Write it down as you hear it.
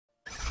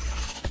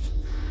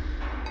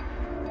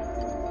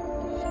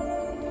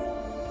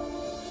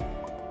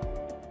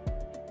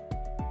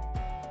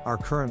Our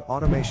current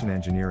automation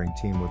engineering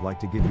team would like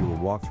to give you a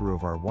walkthrough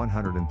of our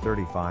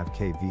 135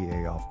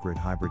 kVA off-grid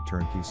hybrid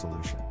turnkey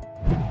solution.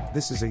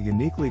 This is a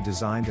uniquely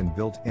designed and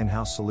built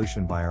in-house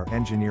solution by our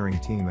engineering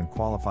team and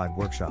qualified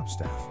workshop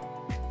staff.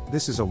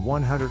 This is a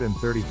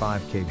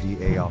 135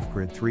 kVA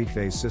off-grid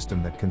 3-phase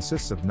system that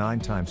consists of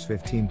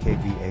 9x15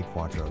 kVA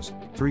Quattros,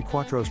 3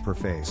 Quattros per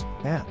phase,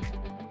 and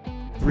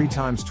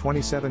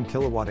 3x27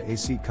 kW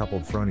AC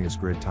Coupled Fronius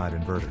Grid-tied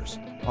inverters.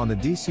 On the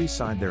DC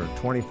side there are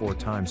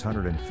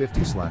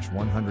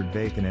 24x150/100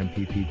 vacant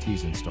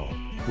MPPTs installed,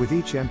 with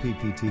each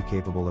MPPT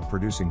capable of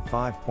producing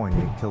 5.8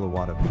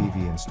 kW of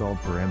PV installed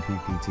per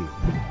MPPT.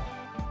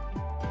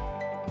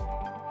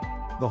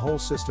 The whole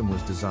system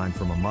was designed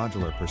from a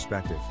modular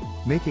perspective,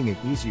 making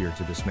it easier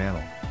to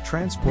dismantle,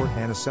 transport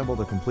and assemble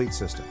the complete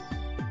system.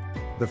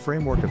 The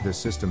framework of this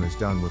system is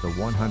done with a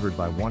 100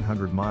 by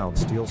 100 mild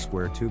steel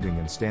square tubing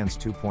and stands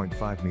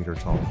 2.5 meter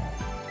tall.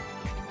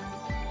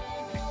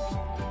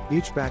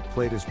 Each back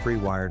plate is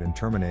pre-wired and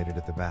terminated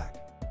at the back,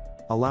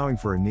 allowing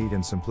for a neat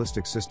and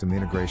simplistic system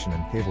integration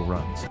and cable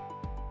runs.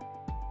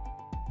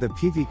 The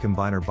PV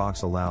combiner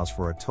box allows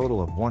for a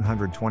total of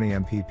 120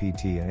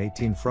 MPPT and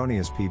 18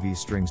 Fronius PV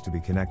strings to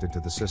be connected to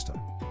the system.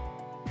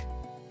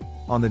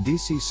 On the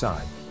DC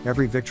side,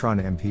 every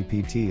Victron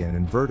MPPT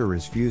and inverter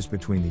is fused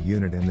between the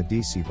unit and the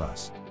DC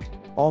bus.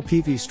 All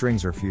PV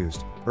strings are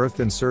fused, earthed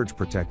and surge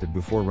protected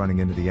before running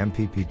into the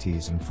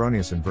MPPTs and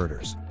Fronius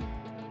inverters.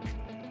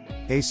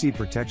 AC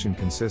protection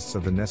consists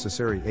of the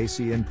necessary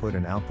AC input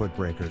and output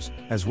breakers,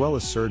 as well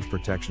as surge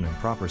protection and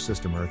proper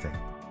system earthing.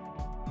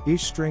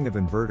 Each string of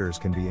inverters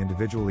can be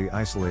individually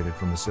isolated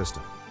from the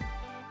system.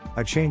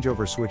 A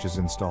changeover switch is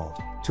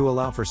installed, to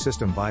allow for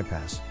system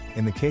bypass,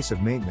 in the case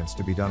of maintenance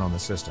to be done on the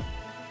system.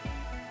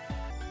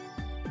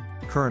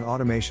 Current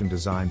automation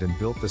designed and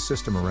built the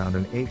system around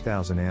an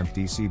 8000 amp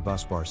DC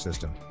busbar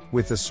system,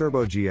 with the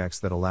Serbo GX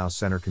that allows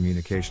center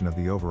communication of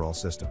the overall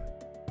system.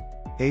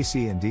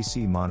 AC and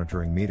DC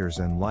monitoring meters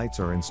and lights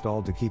are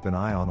installed to keep an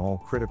eye on all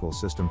critical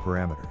system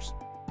parameters.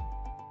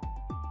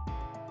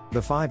 The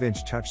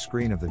 5-inch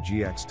touchscreen of the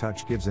GX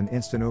Touch gives an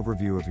instant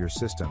overview of your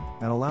system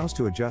and allows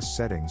to adjust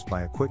settings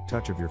by a quick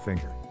touch of your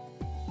finger.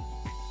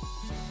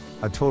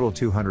 A total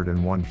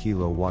 201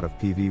 kW of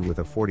PV with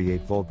a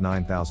 48-volt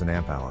 9000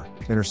 Ah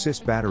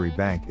InterSys battery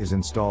bank is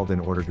installed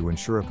in order to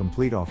ensure a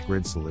complete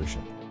off-grid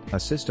solution. A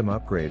system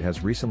upgrade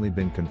has recently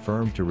been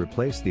confirmed to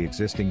replace the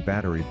existing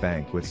battery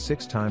bank with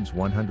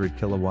 6x100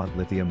 kW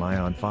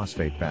lithium-ion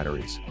phosphate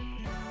batteries.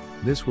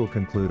 This will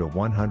conclude a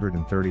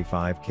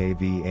 135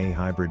 kVA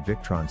hybrid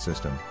Victron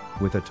system,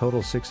 with a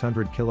total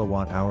 600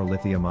 kWh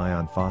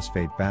lithium-ion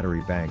phosphate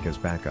battery bank as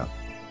backup.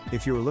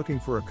 If you are looking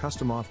for a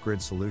custom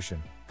off-grid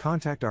solution,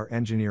 contact our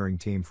engineering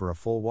team for a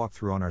full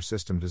walkthrough on our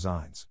system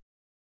designs.